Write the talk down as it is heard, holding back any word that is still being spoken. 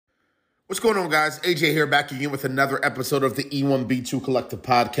What's going on, guys? AJ here, back again with another episode of the E1B2 Collective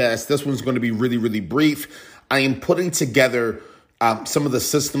Podcast. This one's going to be really, really brief. I am putting together some of the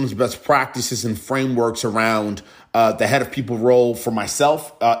systems, best practices, and frameworks around the head of people role for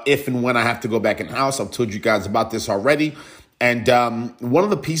myself, if and when I have to go back in-house. I've told you guys about this already. And one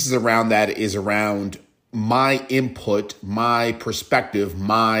of the pieces around that is around my input, my perspective,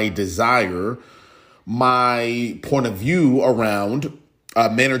 my desire, my point of view around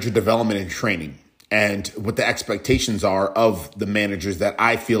manager development and training, and what the expectations are of the managers that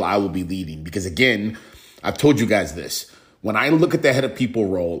I feel I will be leading. Because again, I've told you guys this. When I look at the head of people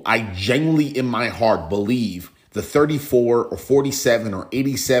role, I genuinely in my heart believe the 34 or 47 or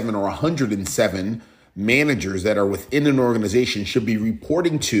 87 or 107 managers that are within an organization should be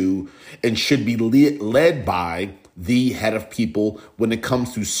reporting to and should be led by the head of people when it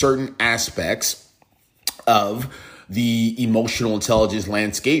comes to certain aspects of the emotional intelligence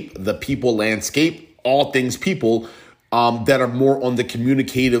landscape, the people landscape, all things people that are more on the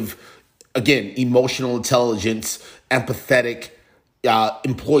communicative, again, emotional intelligence, empathetic,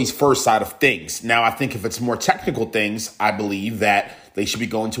 employees first side of things. Now, I think if it's more technical things, I believe that they should be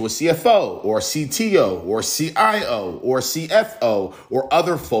going to a CFO or a CTO or CIO or CFO or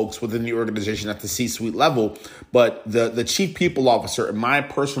other folks within the organization at the C-suite level. But the chief people officer, in my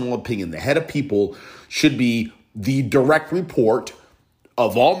personal opinion, the head of people should be the direct report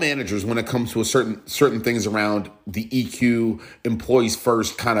of all managers when it comes to certain things around the EQ, employees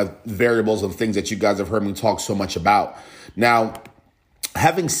first kind of variables of things that you guys have heard me talk so much about. Now,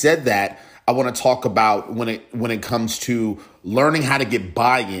 having said that, I want to talk about when it comes to learning how to get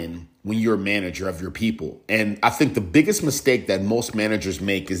buy-in when you're a manager of your people. And I think the biggest mistake that most managers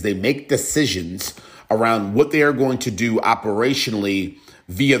make is they make decisions around what they are going to do operationally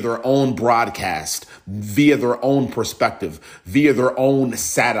via their own broadcast, via their own perspective, via their own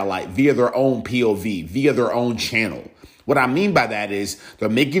satellite, via their own POV, via their own channel. What I mean by that is they're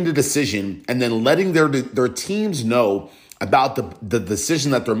making the decision and then letting their teams know about the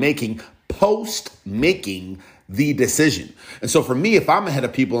decision that they're making post making the decision. And so for me, if I'm a head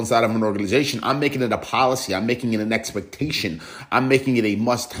of people inside of an organization, I'm making it a policy. I'm making it an expectation. I'm making it a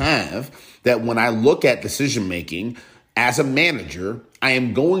must-have that when I look at decision making as a manager, I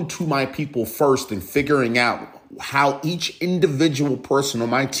am going to my people first and figuring out how each individual person on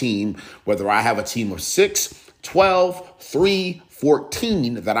my team, whether I have a team of 6, 12, 3,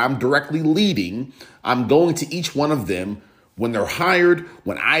 14 that I'm directly leading, I'm going to each one of them when they're hired,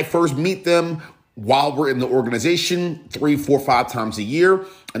 when I first meet them, while we're in the organization 3, 4, 5 times a year.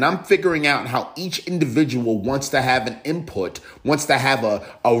 And I'm figuring out how each individual wants to have an input, wants to have a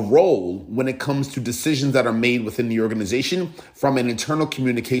role when it comes to decisions that are made within the organization from an internal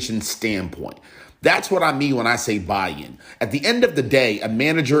communication standpoint. That's what I mean when I say buy-in. At the end of the day, a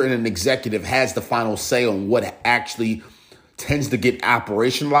manager and an executive has the final say on what actually tends to get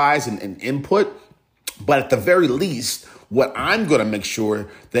operationalized and input. But at the very least, what I'm going to make sure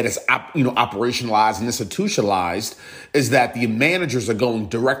that is operationalized and institutionalized is that the managers are going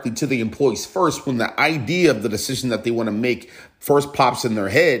directly to the employees first when the idea of the decision that they want to make first pops in their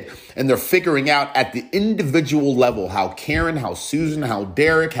head, and they're figuring out at the individual level how Karen, how Susan, how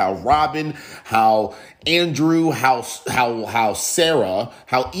Derek, how Robin, how Andrew, how Sarah,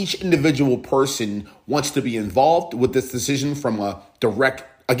 how each individual person wants to be involved with this decision from a direct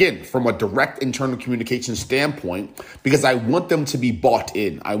internal communication standpoint, because I want them to be bought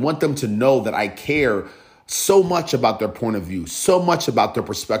in. I want them to know that I care so much about their point of view, so much about their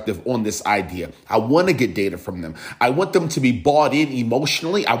perspective on this idea. I want to get data from them. I want them to be bought in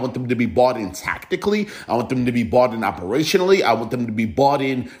emotionally. I want them to be bought in tactically. I want them to be bought in operationally. I want them to be bought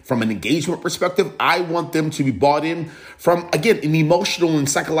in from an engagement perspective. I want them to be bought in from, again, an emotional and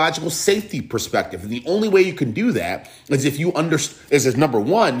psychological safety perspective. And the only way you can do that is if you understand, number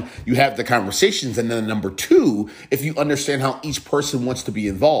one, you have the conversations. And then number two, if you understand how each person wants to be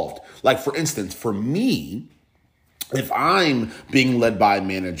involved. Like, for instance, for me, if I'm being led by a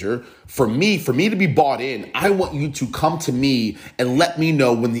manager, for me to be bought in, I want you to come to me and let me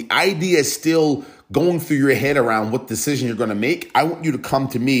know when the idea is still going through your head around what decision you're going to make. I want you to come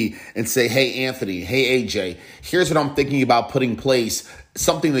to me and say, hey, Anthony, hey, AJ, here's what I'm thinking about putting in place,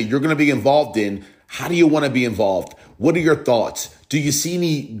 something that you're going to be involved in. How do you want to be involved? What are your thoughts? Do you see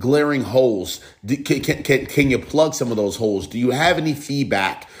any glaring holes? Can you plug some of those holes? Do you have any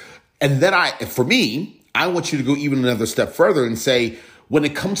feedback? And then I want you to go even another step further and say, when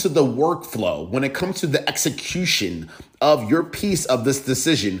it comes to the workflow, when it comes to the execution of your piece of this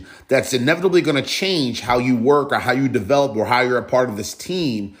decision, that's inevitably going to change how you work or how you develop or how you're a part of this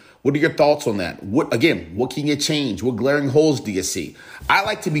team, What are your thoughts on that? What can you change? What glaring holes do you see? I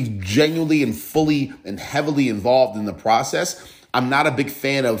like to be genuinely and fully and heavily involved in the process. I'm not a big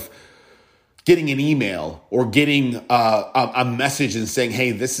fan of getting an email or getting a message and saying, hey,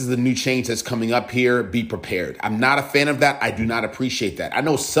 this is the new change that's coming up here. Be prepared. I'm not a fan of that. I do not appreciate that. I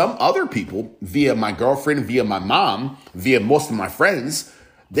know some other people via my girlfriend, via my mom, via most of my friends,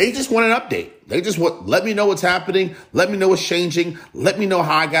 they just want an update. They just want, let me know what's happening. Let me know what's changing. Let me know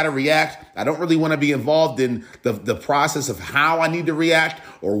how I got to react. I don't really want to be involved in the process of how I need to react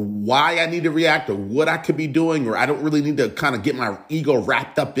or why I need to react or what I could be doing, or I don't really need to kind of get my ego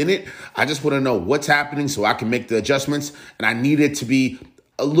wrapped up in it. I just want to know what's happening so I can make the adjustments. And I need it to be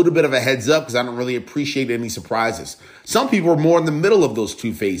a little bit of a heads up because I don't really appreciate any surprises. Some people are more in the middle of those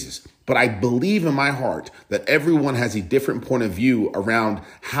two phases. But I believe in my heart that everyone has a different point of view around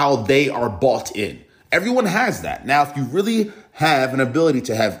how they are bought in. Everyone has that. Now, if you really have an ability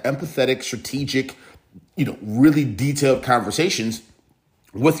to have empathetic, strategic, really detailed conversations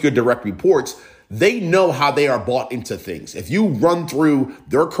with your direct reports, they know how they are bought into things. If you run through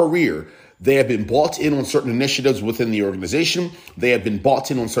their career, they have been bought in on certain initiatives within the organization. They have been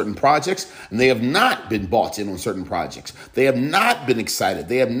bought in on certain projects, and they have not been bought in on certain projects. They have not been excited.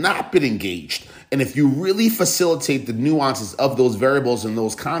 They have not been engaged. And if you really facilitate the nuances of those variables and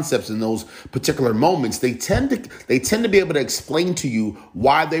those concepts in those particular moments, they tend to be able to explain to you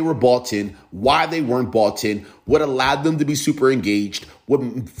why they were bought in, why they weren't bought in, what allowed them to be super engaged,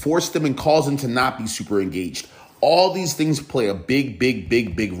 what forced them and caused them to not be super engaged. All these things play a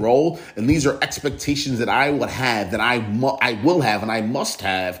big role. And these are expectations that I would have, that I will have, and I must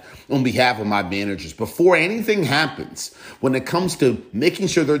have on behalf of my managers before anything happens. When it comes to making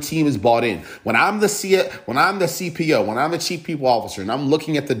sure their team is bought in, when I'm the CPO, when I'm the chief people officer, and I'm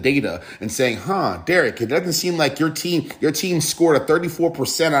looking at the data and saying, Derek, it doesn't seem like your team scored a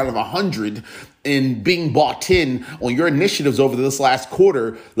 34% out of 100 in being bought in on your initiatives over this last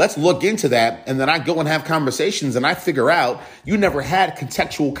quarter. Let's look into that. And then I go and have conversations and I figure out you never had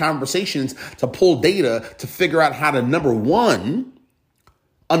contextual conversations to pull data to figure out how to, number one,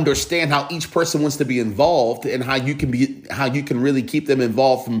 understand how each person wants to be involved and how you can really keep them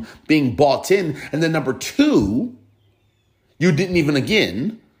involved from being bought in. And then number two, you didn't even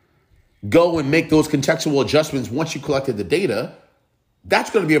again go and make those contextual adjustments once you collected the data.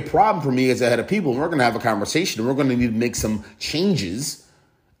 That's going to be a problem for me as a head of people. And we're going to have a conversation and we're going to need to make some changes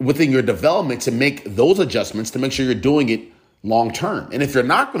within your development to make those adjustments to make sure you're doing it long term. And if you're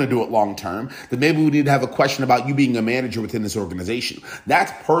not going to do it long term, then maybe we need to have a question about you being a manager within this organization.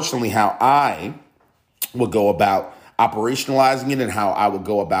 That's personally how I would go about operationalizing it and how I would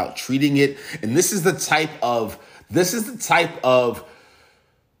go about treating it. And this is the type of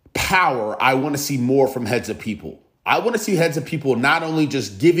power I want to see more from heads of people. I want to see heads of people not only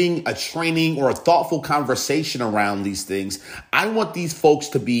just giving a training or a thoughtful conversation around these things. I want these folks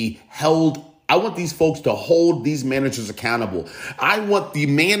to be held. I want these folks to hold these managers accountable. I want the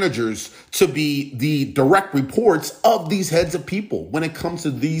managers to be the direct reports of these heads of people when it comes to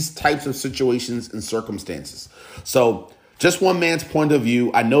these types of situations and circumstances. So just one man's point of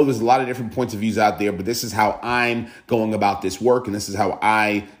view. I know there's a lot of different points of views out there, but this is how I'm going about this work. And this is how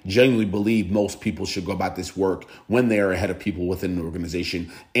I genuinely believe most people should go about this work when they are ahead of people within an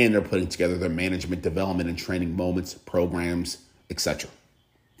organization and they're putting together their management development and training moments, programs, etc.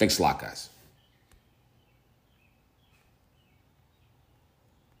 Thanks a lot, guys.